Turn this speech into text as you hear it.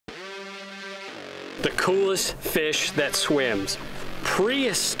The coolest fish that swims.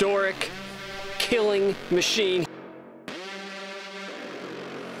 Prehistoric killing machine.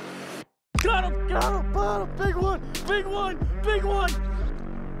 Got him, got him, big one, big one, big one.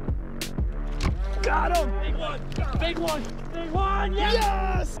 Got him, big one, big one, big one,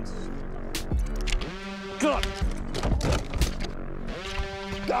 yes! Got him.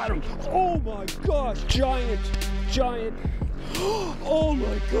 Got him. Oh my gosh, giant, giant. Oh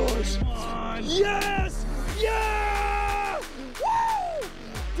my gosh. Come on. Yes! Yeah! Woo!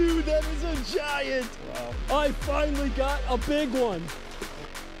 Dude, that is a giant. Wow. I finally got a big one.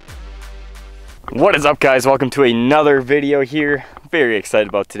 What is up, guys? Welcome to another video here. Very excited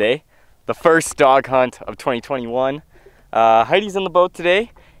about today. The first dog hunt of 2021. Heidi's in the boat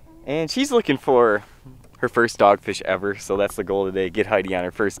today, and she's looking for her first dogfish ever. So that's the goal today, get Heidi on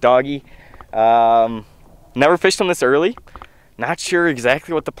her first doggy. Never fished them this early. Not sure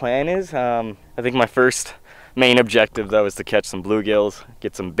exactly what the plan is. I think my first main objective though is to catch some bluegills,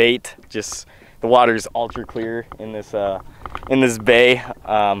 get some bait. Just the water's ultra clear in this bay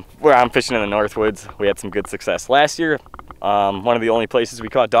where I'm fishing in the Northwoods. We had some good success last year. One of the only places we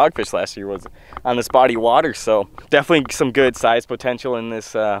caught dogfish last year was on this body of water. So definitely some good size potential in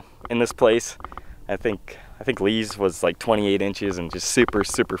this place. I think Lee's was like 28 inches and just super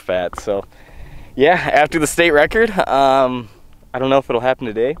fat. So yeah, after the state record, I don't know if it'll happen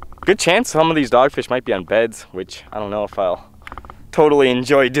today. Good chance some of these dogfish might be on beds, which I don't know if I'll totally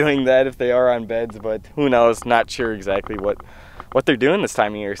enjoy doing that if they are on beds, but who knows, not sure exactly what they're doing this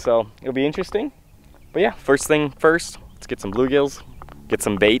time of year, so it'll be interesting. But yeah, first thing first, let's get some bluegills, get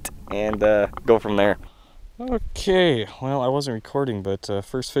some bait, and go from there. Okay, well, I wasn't recording, but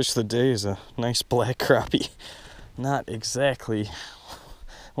first fish of the day is a nice black crappie. Not exactly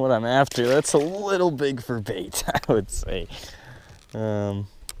what I'm after. That's a little big for bait, I would say. I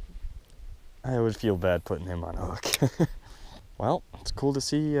would feel bad putting him on a hook. Well, it's cool to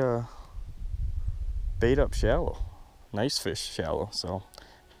see bait up shallow. Nice fish shallow. So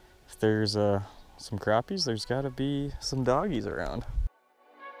if there's some crappies, there's got to be some doggies around.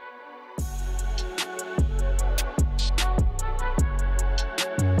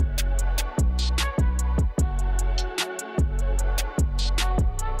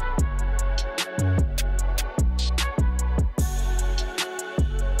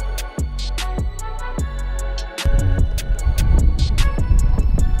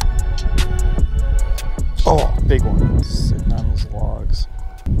 Oh, big one, sitting on these logs.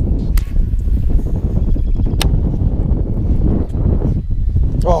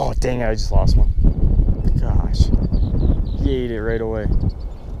 Oh, dang it, I just lost one. Gosh, he ate it right away.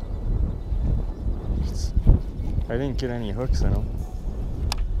 I didn't get any hooks in him.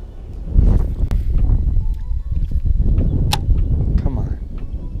 Come on.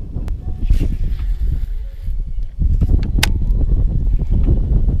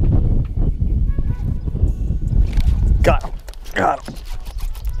 Got him, got him,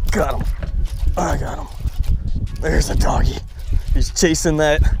 got him. I got him. There's a doggy. He's chasing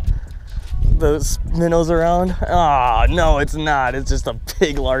those minnows around. Oh, no, it's not. It's just a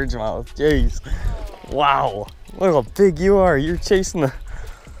big largemouth. Jeez. Wow. Look how big you are. You're chasing the...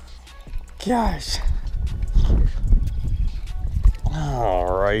 Gosh.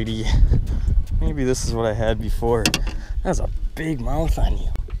 Alrighty. Maybe this is what I had before. That's a big mouth on you.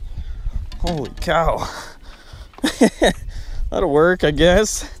 Holy cow. That'll work, I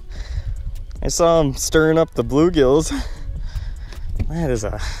guess. I saw him stirring up the bluegills. That is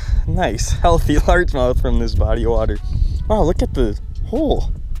a nice, healthy largemouth from this body of water. Wow, look at the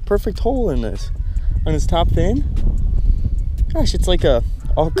hole. Perfect hole in this. On his top fin. Gosh, it's like a...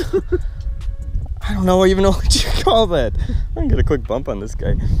 I don't know even know what you call that. I'm gonna get a quick bump on this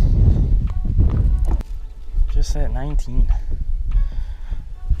guy. Just at 19.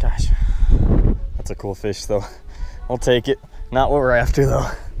 Gosh, that's a cool fish though. I'll take it. Not what we're after though.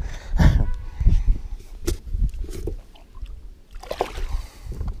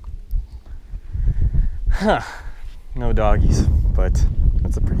 Huh. No doggies, but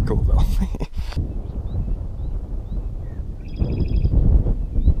that's a pretty cool though.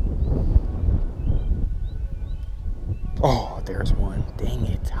 Oh, there's one. Dang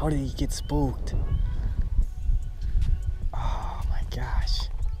it. How did he get spooked? Oh my gosh.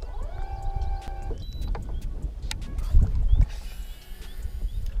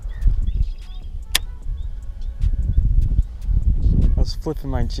 I was flipping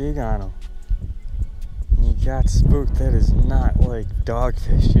my jig on him. And he got spooked. That is not like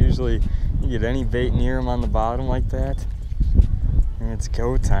dogfish. Usually you get any bait near him on the bottom like that, and it's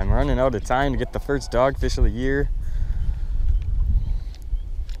go time. Running out of time to get the first dogfish of the year.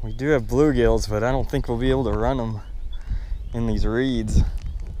 We do have bluegills, but I don't think we'll be able to run them in these reeds.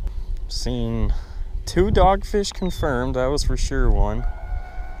 Seen 2 dogfish confirmed, that was for sure one.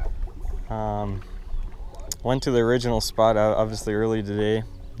 Went to the original spot obviously early today.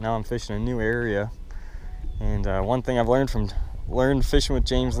 Now I'm fishing a new area. And one thing I've learned fishing with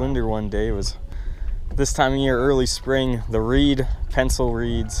James Linder one day was this time of year, early spring, the pencil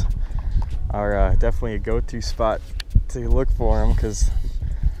reeds are definitely a go-to spot to look for them, because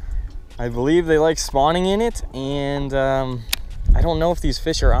I believe they like spawning in it, and I don't know if these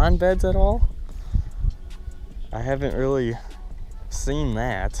fish are on beds at all. I haven't really seen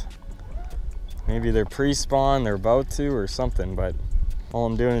that. Maybe they're pre-spawn, they're about to, or something, but all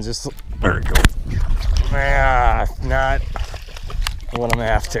I'm doing is just, there we go. Ah, not what I'm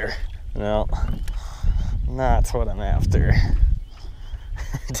after. No, not what I'm after.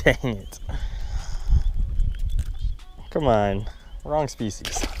 Dang it. Come on, wrong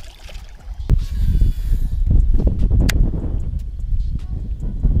species.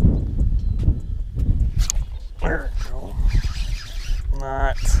 There we go.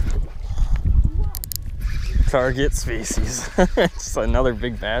 Not target species. Just another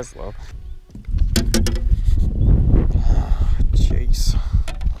big bass though. Chase.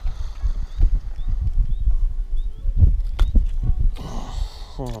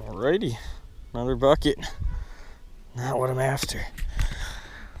 Alrighty, another bucket. Not what I'm after.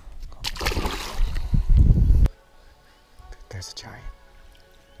 There's a giant.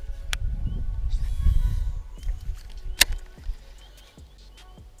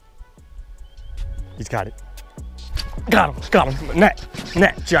 He's got it. Got him. Net,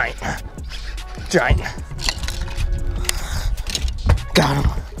 giant. Got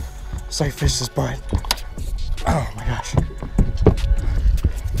him. Sight fish this bud. Oh my gosh.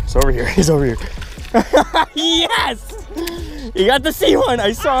 He's over here. Yes! You got to see one.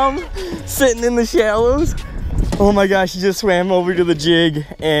 I saw him sitting in the shallows. Oh my gosh, he just swam over to the jig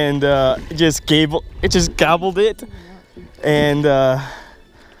and just gobbled it. And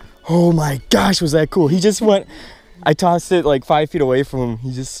oh my gosh, was that cool. He just went, I tossed it like 5 feet away from him.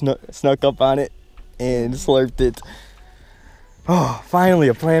 He just snuck up on it and slurped it. Oh, finally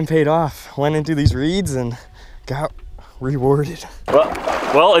a plan paid off. Went into these reeds and got rewarded.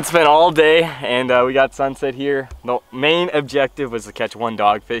 Well, it's been all day, and we got sunset here. The main objective was to catch 1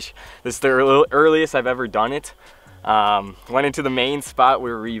 dogfish. This is the earliest I've ever done it. Went into the main spot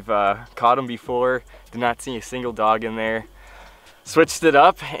where we've caught them before. Did not see a single dog in there. Switched it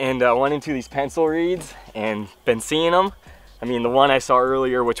up and went into these pencil reeds and been seeing them. I mean, the one I saw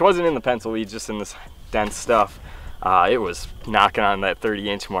earlier, which wasn't in the pencil reeds, just in this dense stuff, it was knocking on that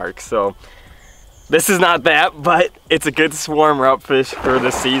 30-inch mark. So this is not that, but it's a good swarm route fish for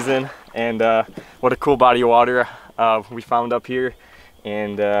this season. And what a cool body of water we found up here.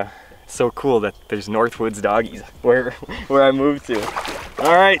 And it's so cool that there's Northwoods doggies where I moved to.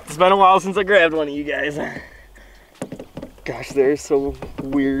 All right, it's been a while since I grabbed one of you guys. Gosh, they're so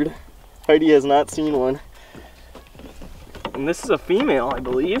weird. Heidi has not seen one. And this is a female, I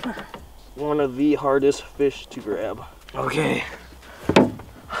believe. One of the hardest fish to grab. Okay.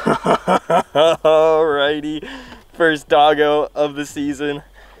 Alrighty, first doggo of the season.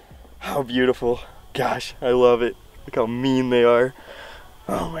 How beautiful. Gosh, I love it. Look how mean they are.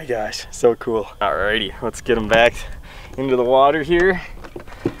 Oh my gosh, so cool. Alrighty, let's get them back into the water here.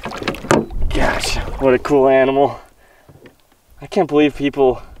 Gosh, what a cool animal. I can't believe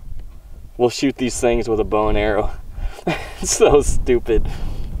people will shoot these things with a bow and arrow. It's so stupid.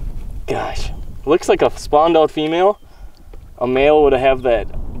 Gosh, looks like a spawned out female. A male would have that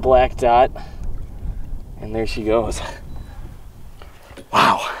black dot, and there she goes.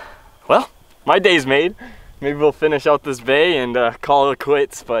 Wow. Well, my day's made. Maybe we'll finish out this bay and call it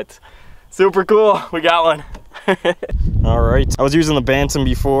quits, but super cool, we got one. All right, I was using the bantam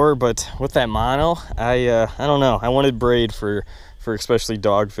before, but with that mono, I don't know, I wanted braid for especially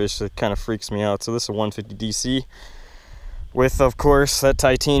dogfish. That kind of freaks me out. So this is a 150 DC with, of course, that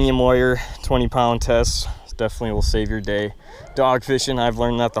titanium wire 20-pound test. Definitely will save your day dog fishing. I've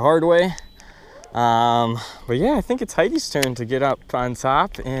learned that the hard way. But yeah, I think it's Heidi's turn to get up on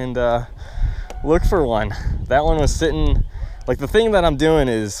top and look for one. That one was sitting, like, the thing that I'm doing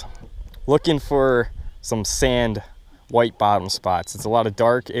is looking for some sand white bottom spots. It's a lot of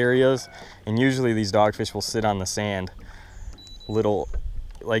dark areas, and usually these dogfish will sit on the sand. Little,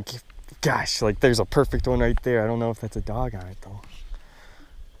 like, gosh, like there's a perfect one right there. I don't know if that's a dog on it though.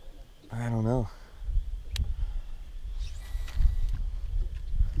 I don't know.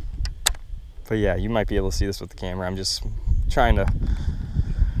 But yeah, you might be able to see this with the camera. I'm just trying to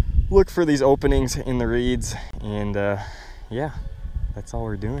look for these openings in the reeds, and yeah, that's all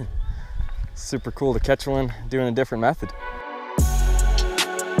we're doing. Super cool to catch one doing a different method.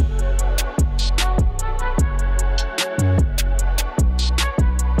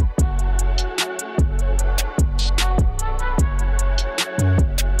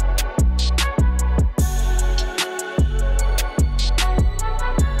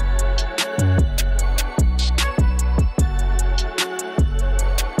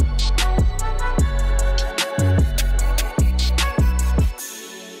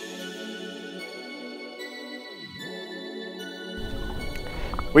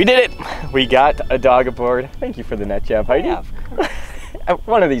 We did it! We got a dog aboard. Thank you for the net jab, Heidi. Yeah,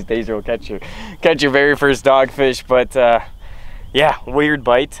 one of these days you'll catch your very first dogfish, but yeah, weird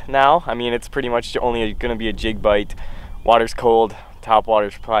bite now. I mean, it's pretty much only gonna be a jig bite. Water's cold, top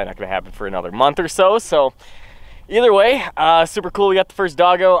water's probably not gonna happen for another month or so. So either way, super cool. We got the first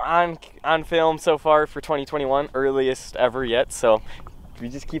doggo on film so far for 2021, earliest ever yet. So we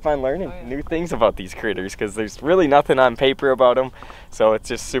just keep on learning new things about these critters because there's really nothing on paper about them. So it's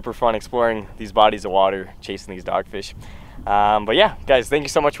just super fun exploring these bodies of water, chasing these dogfish. But yeah, guys, thank you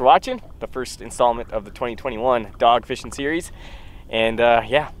so much for watching the first installment of the 2021 dog fishing series. And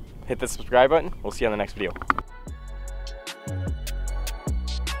yeah, hit the subscribe button. We'll see you on the next video.